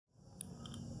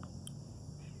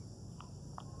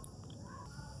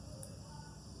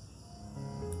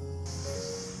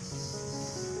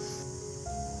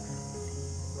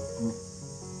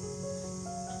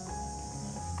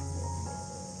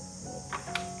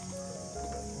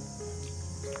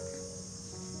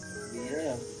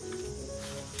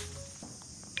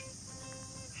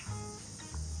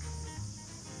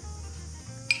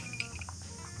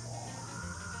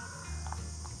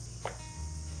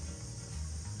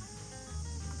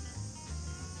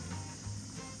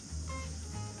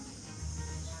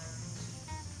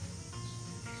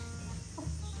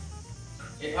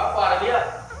Đi thoát qua đây đi ạ.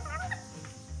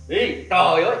 Đi,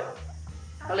 trời ơi.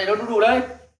 Tao lấy đâu đu đủ đây.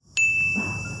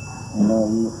 Hello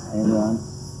everyone.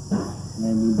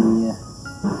 Ngày Bibi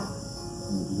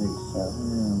dậy sớm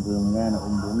vừa mới ra là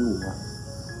ôm bố ngủ à.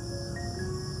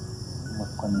 Một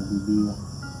quần Bibi.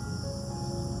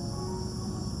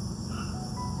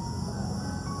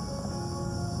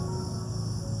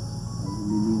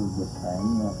 Bibi một buổi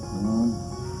sáng là ngon.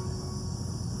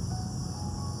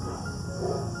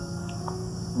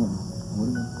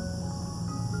 Muốn không?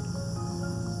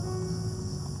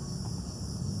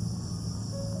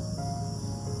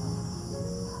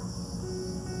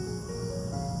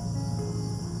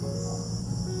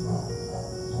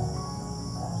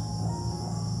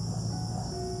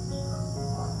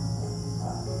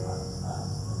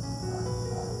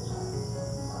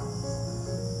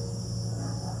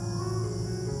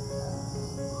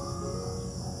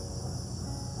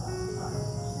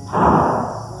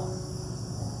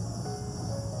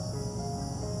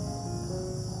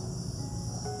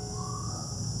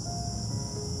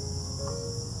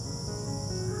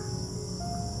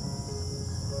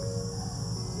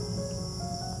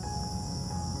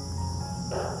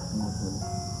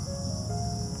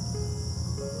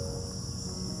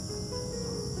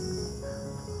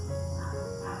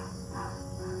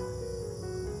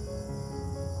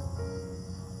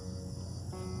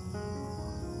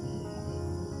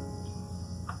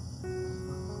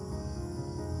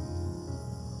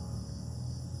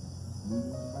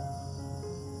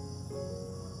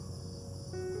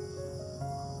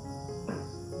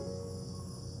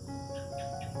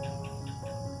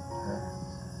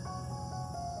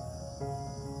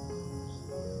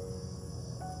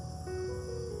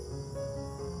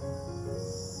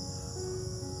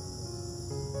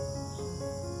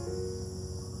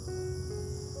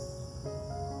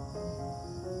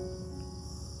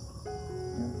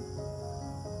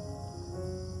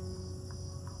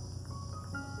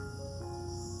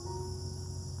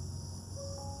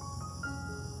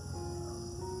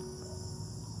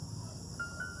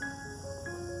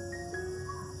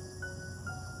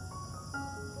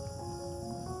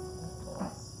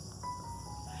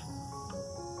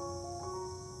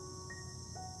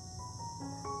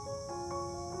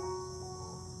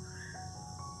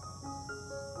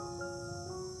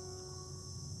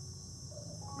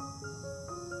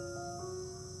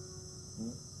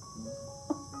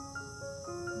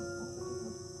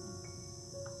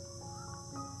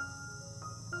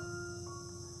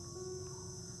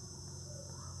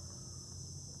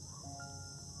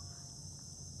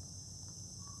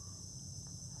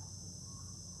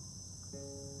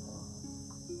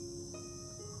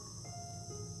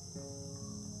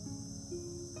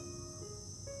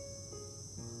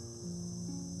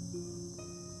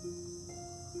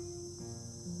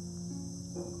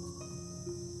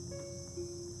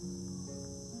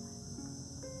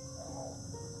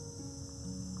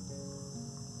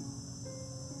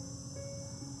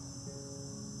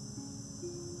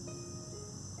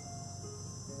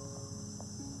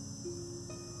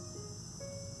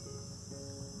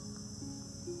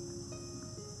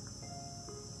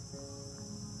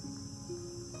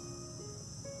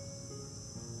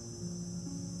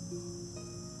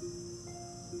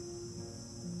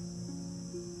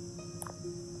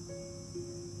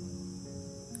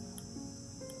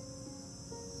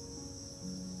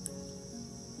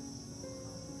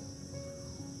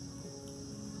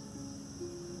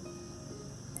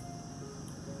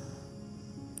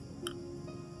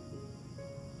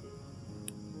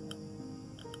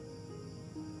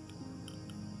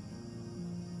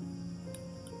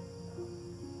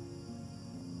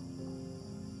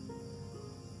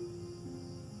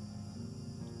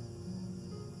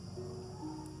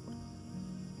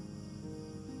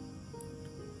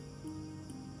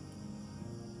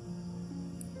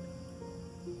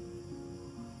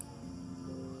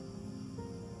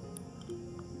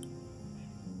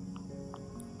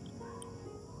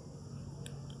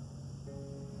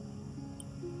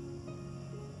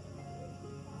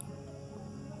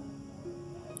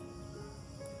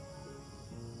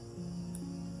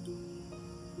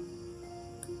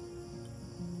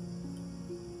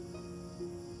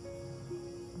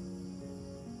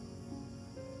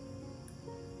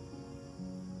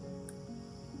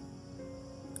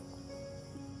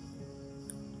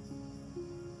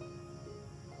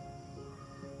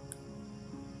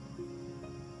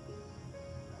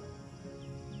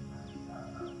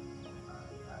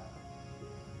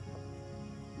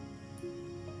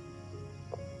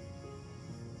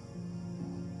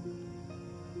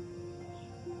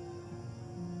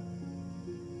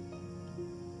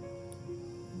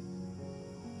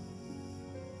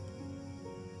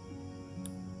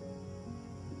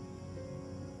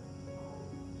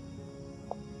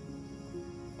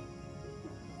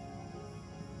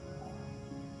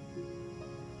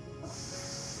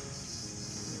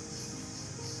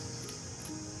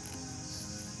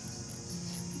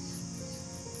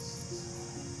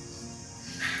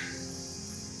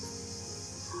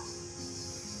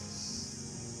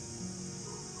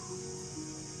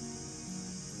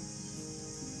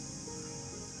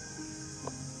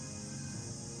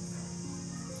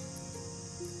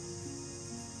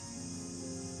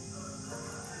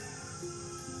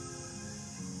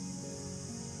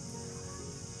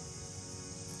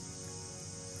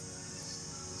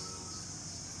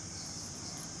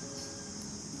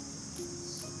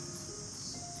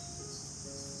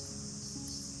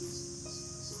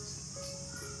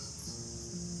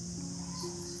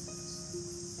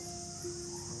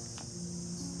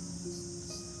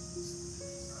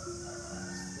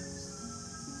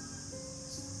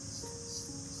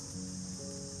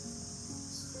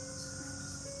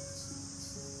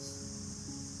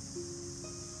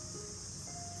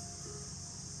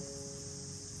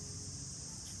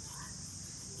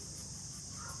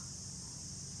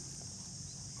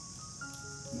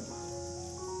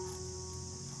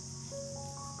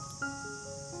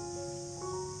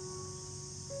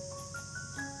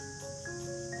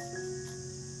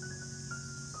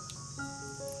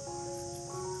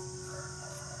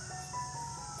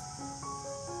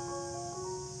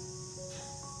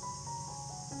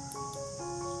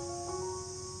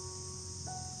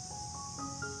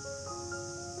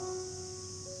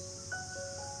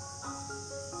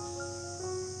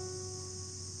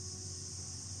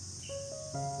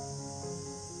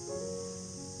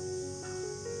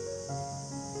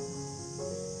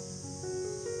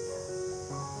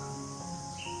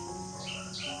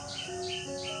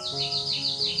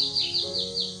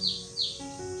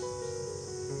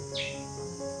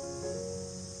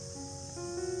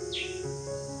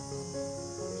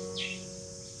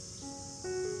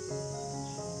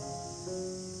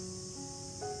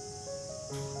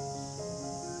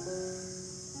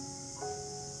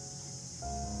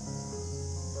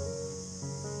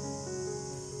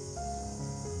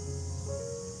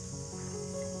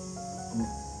 Bạn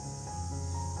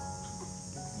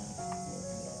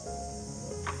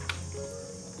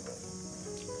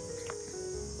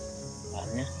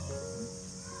nhé.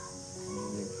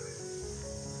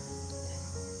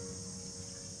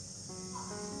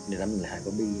 Để làm mình lại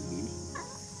có bí bí đi.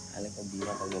 Hai lấy có bí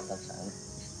ra bao giờ sáng sáng.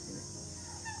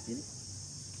 Đi đi.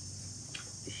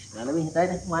 Nào nó đi đây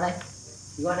đây qua đây.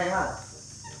 Đi qua đây mà.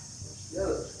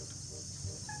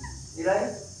 Đi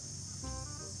đây.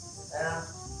 Đây nào.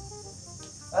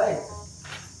 Ê.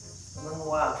 Nó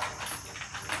qua.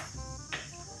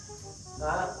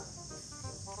 Đó.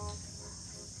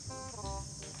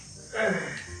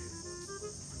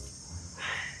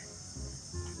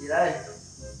 Gì đây?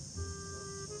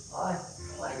 Thôi,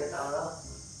 mày cái tao đó.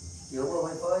 Chịu qua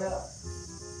mày phơi đó.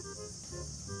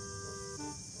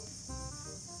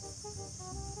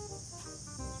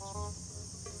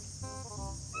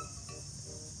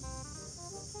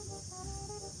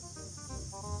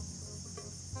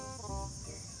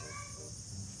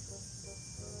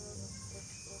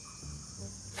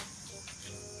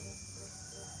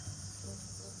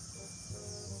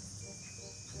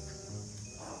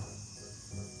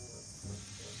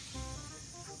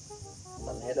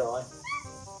 Mình hết rồi.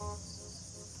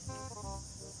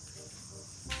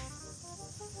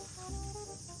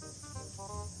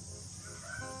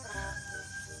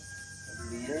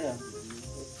 Đi đấy à?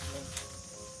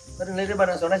 Bắt lấy cái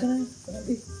bàn xuống đây xuống đây.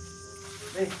 Đi.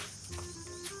 Đi.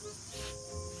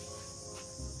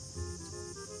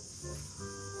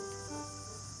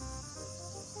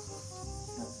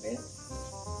 Đấy.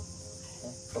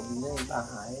 Không đi đấy bà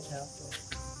Hải sao?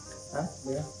 Hả?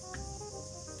 Đi đâu?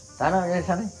 Sáng nào đây,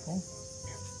 sáng đây.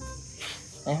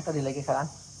 Đấy, tao đi lấy cái khăn ăn.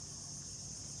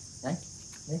 Đấy,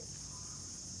 đi.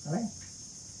 Đấy.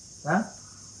 Đó.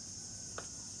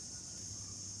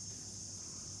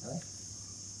 Đấy.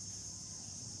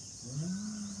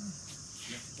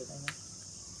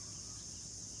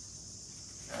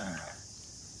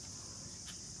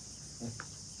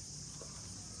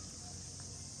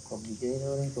 Có bị cái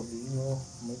thôi, có bị ngô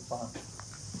mới qua.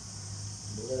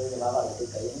 Bữa đây là bà lại cái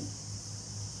cấy ấy.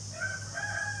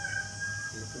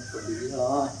 Không bị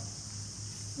rồi.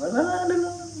 Mới lên đứng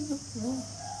lên.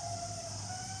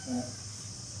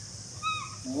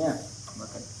 Này nha, mở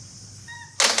cái.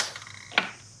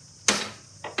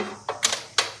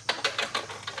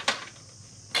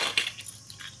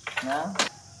 Nào,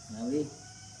 nào đi.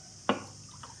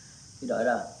 Đi đợi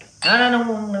rồi. Nào,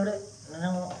 nào đây.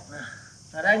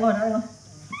 Nào, đây ngồi, đây ngồi.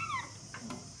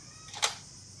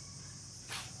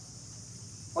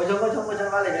 Ngồi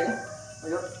xuống ba lại đấy.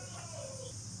 Ngồi xuống.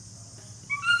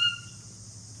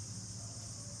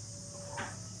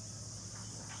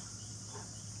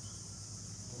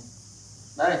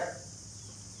 Đây.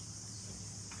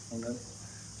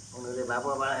 Con nữa để bác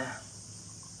qua đây.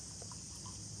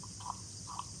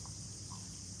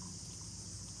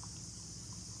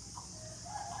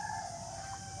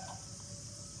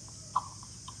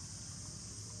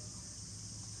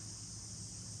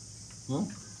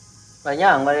 Vậy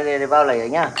nhá, mà để vào lấy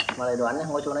nhá, mà lấy đồ ăn nhá,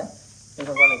 ngồi xuống đấy, không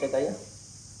vào lấy trái cây nhá,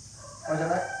 ngồi xuống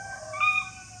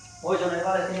đấy,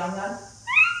 vào lấy cái ăn nhá,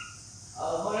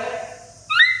 ngồi đấy,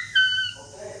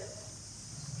 ok,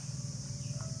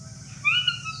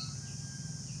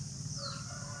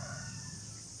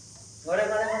 ngồi đây,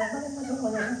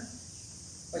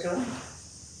 ngồi xuống,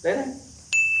 đấy đấy.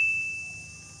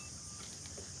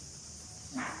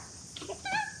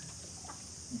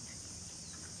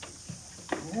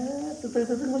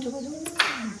 Từ ngồi xuống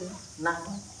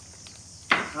nặng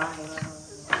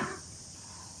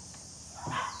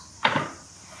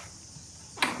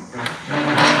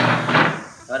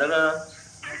rồi được rồi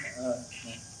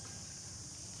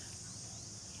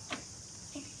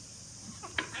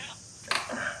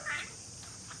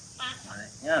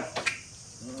nhá.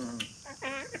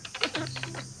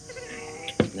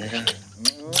 Đây rồi.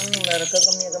 Đây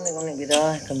cầm này kia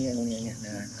thôi, cầm này nha.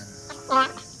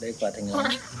 Đây quả thành ngón.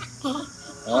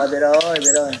 Rồi biết rồi. Rồi,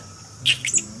 biết rồi.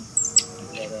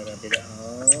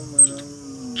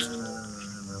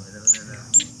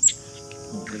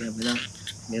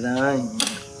 Biết rồi.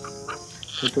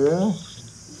 Từ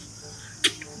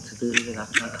từ đi gặp.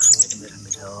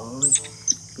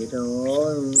 Biết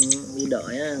rồi. Đi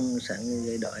đợi á, sáng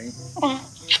đi đợi.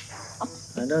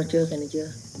 Ở đó chưa, cái này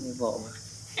chưa. Người vợ mà.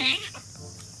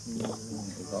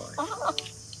 Gọi.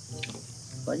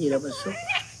 Có gì đâu mà xúc.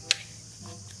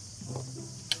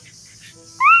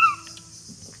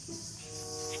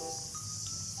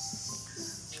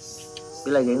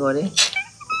 Cứ lại ghế ngồi đi.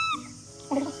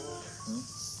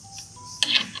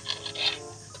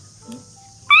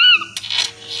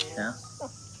 Sao?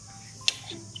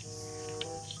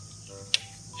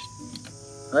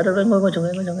 Được rồi, ngồi xuống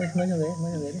ghế, ngồi xuống ghế, ngồi xuống ghế,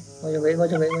 ngồi xuống ghế đi, ngồi xuống ghế, ngồi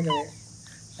xuống ghế, ngồi xuống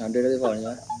ghế. Đưa cái vỏ này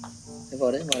ra, cái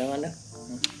vỏ đấy, vỏ đang ăn đó.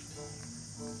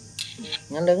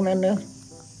 Ngăn được, ngăn được.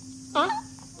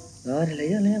 Rồi, thì lấy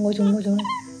ra, ngồi xuống đây, ngồi xuống đấy.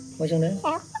 Ngồi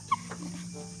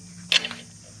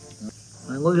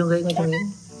xuống ghế, ngồi xuống ghế.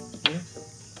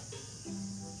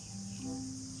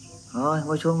 Rồi,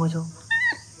 ngồi xuống.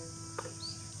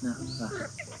 Nào,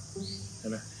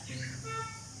 rồi.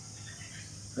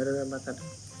 Rồi, makan.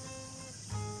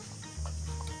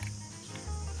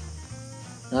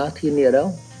 Đó, thiên địa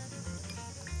đâu?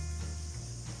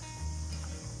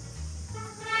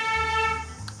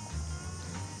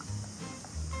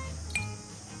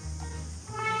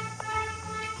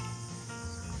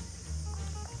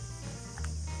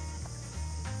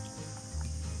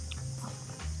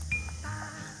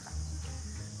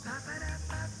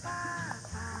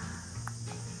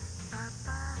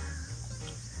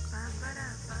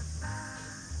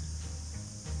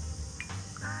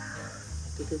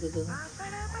 Từ.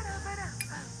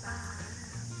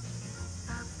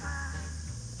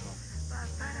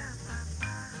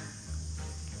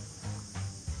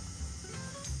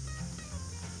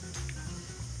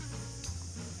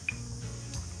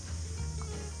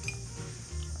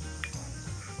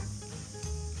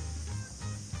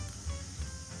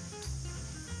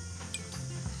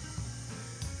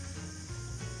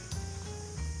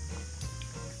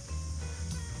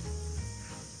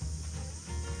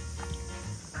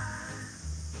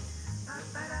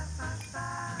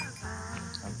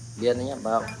 Biên đấy nhá,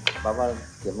 vào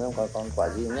kiểm xem có con quả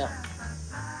gì nhá.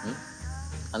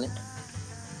 Ăn đi.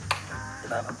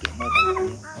 Vào kiểm coi còn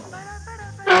gì.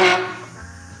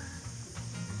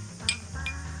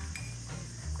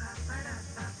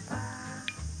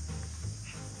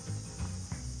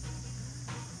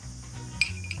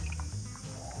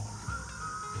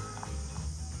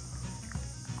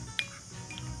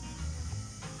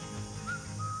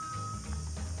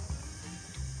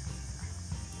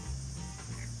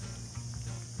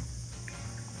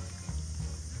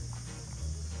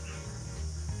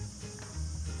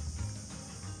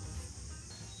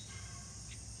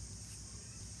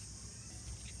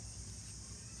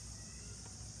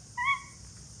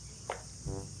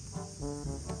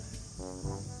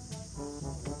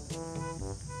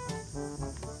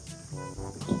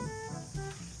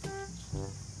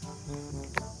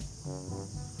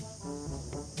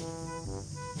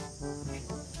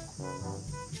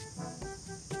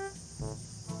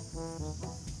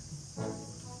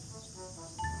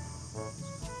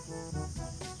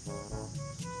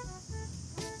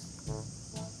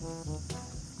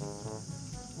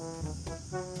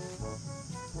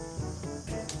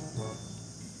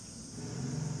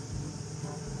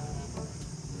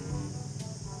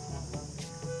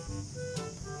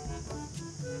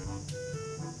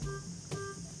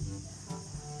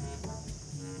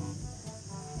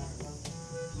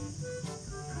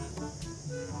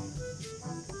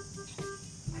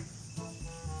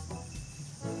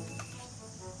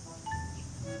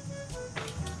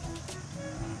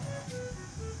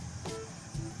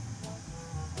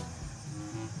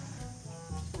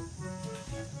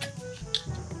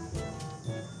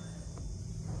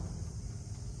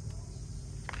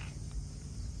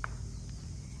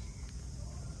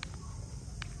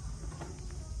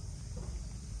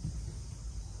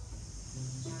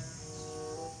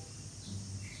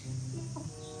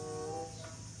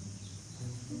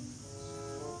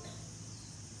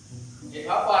 Gì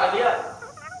phá qua đây đi.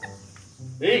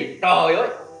 Đi, trời ơi.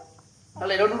 Sao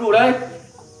lại đâu đu đủ đây?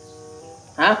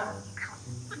 Hả?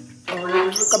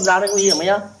 Cầm dao đây nguy hiểm ấy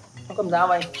nhá. Nó cầm dao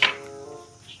vậy.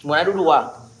 Muốn ai đu đủ à?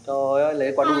 Trời ơi,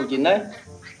 lấy quả đu đủ chín đấy.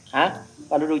 Hả?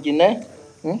 Quả đu đủ chín đấy.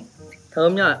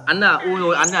 Thơm nhá, ăn à? Ui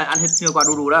rồi, ăn hết nhiều quả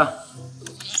đu đủ đó.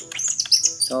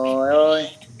 Trời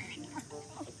ơi.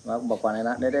 Bỏ quả này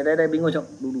ra. Đây, Bí ngồi xuống.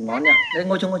 Đu đủ ngon nha. Đây,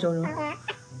 ngồi xuống.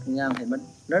 Nha, phải mất.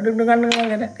 Nó đừng ăn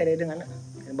đấy. Cái đấy đừng ăn nữa.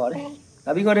 Cái bỏ đi.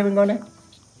 Bí ngồi đây, đây.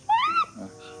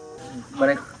 Bà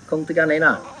này không thích ăn đấy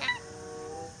nào.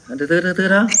 Từ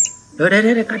đó. Rồi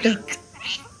đây cắt cho.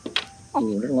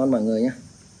 Rất ngon mọi người nhá.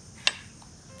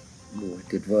 Đủ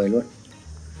tuyệt vời luôn.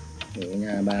 Ở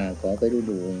nhà bà có cái đu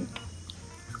đủ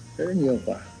rất là nhiều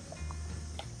quả.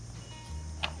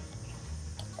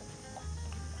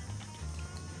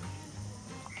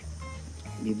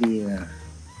 Bibi là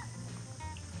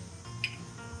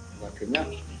quả thịt nhá,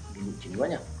 đu đủ chín quá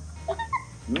nhỉ.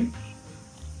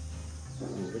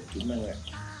 Rất chín mọi người.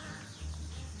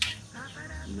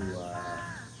 Đu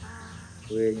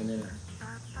quê cho nên là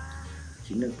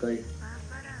chín được cây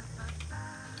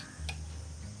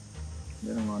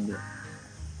rất là ngon được.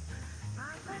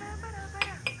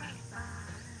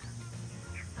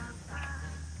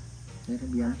 Thế nó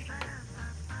biến.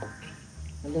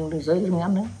 Đừng rơi đừng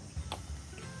ăn đấy.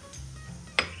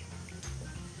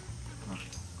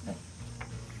 Đây.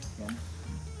 Biến.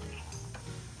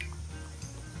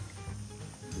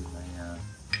 Đường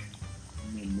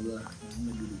này mùa mưa,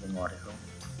 nó đi được ngọt hay không?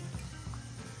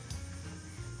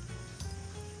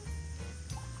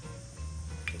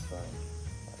 Tuyệt vời.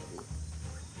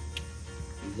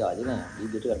 Đi giỏi thế này, đi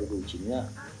được là đủ chính nha.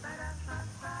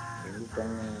 Đến lúc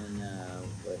trong nhà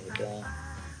về hết cái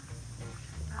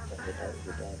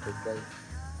cây.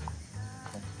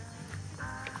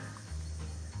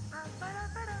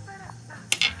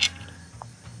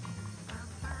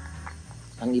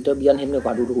 Ăn đi cho biên hết được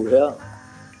quả đủ đấy ạ.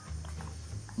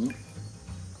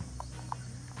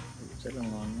 Rất là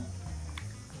ngon nhé.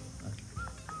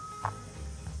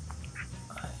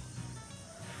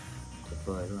 Tuyệt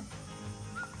vời luôn.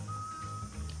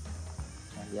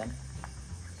 Biên.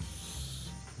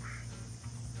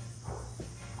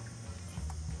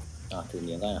 Thử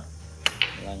miếng coi nào.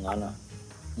 Ngon nào.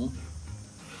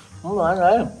 Ngon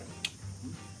đấy.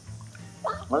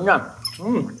 Ngon nha.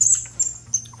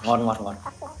 Ngon.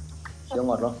 Siêu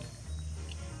ngọt luôn.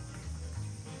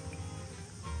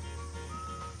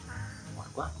 Ngọt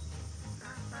quá.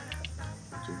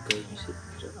 Trứng cây nó xịt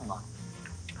rất là ngọt.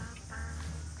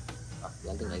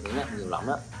 Ăn từng này cái nhá, nhiều lắm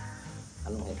đó.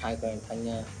 Ăn hết 2 cái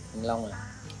thanh long này.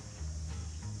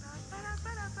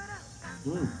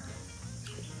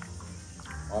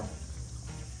 Ngon.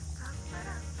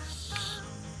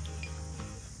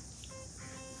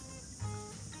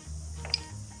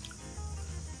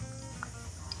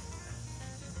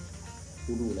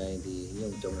 Củ đủ này thì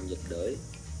nhiều trồng là nhiệt đới,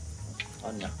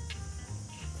 ngon nhỉ.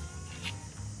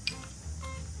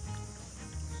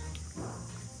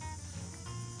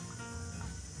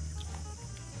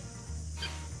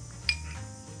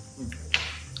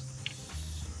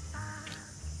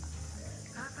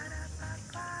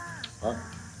 Đó.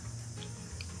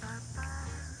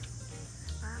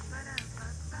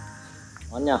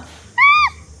 Ngon nhỉ.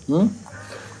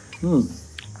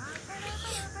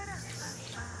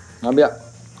 Ngon bịa.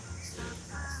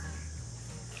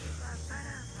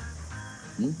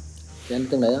 Trên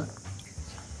từng đấy đó.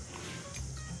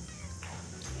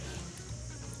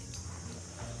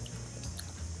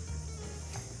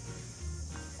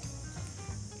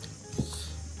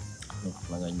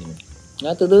 Mọi người nhìn.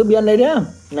 Từ từ biên đây đấy.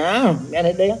 Nào, biên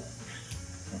đây đấy.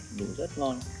 Đủ rất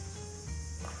ngon.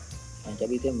 Cho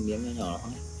Bi thêm một miếng nhỏ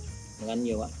thôi. Đừng ăn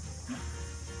nhiều quá.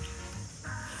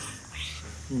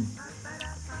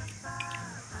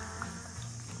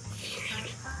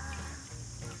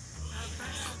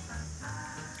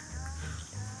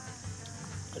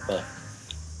 Tuyệt vời.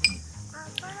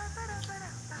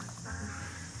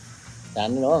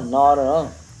 Chán nữa, no rồi đó.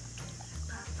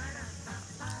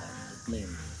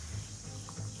 Mềm.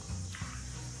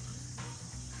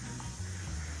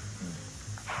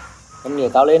 Con nhiều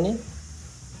cao lên đi.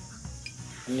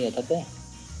 Con nhiều thật đấy.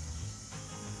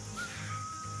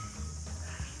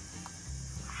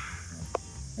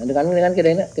 Đừng ăn cái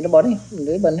đấy nữa, cái nó bón đi,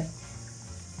 lưới bẩn đấy.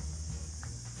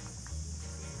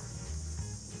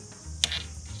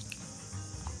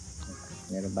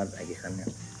 Này nó bắt lại cái khăn nha.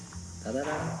 Ta da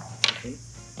da. Okay.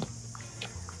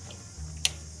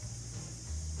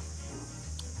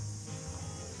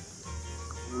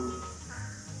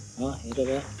 Hết rồi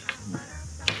đấy.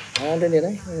 Đây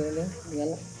đấy, ngắn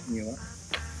lắm, nhiều quá.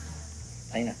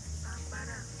 Thấy nè.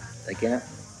 Thấy kia nè.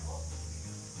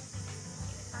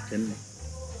 Chân này.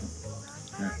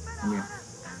 Này, miệng.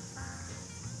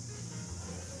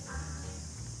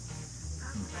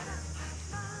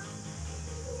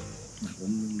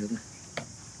 Uống nước này.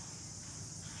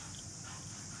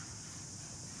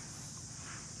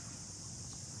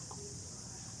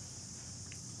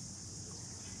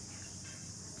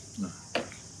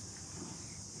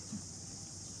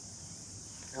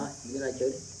 Rồi, bây giờ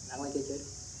chơi đi. Ra ngoài chơi đi.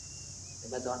 Để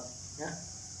bà dọn nhá.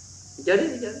 Đi chơi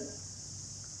đi.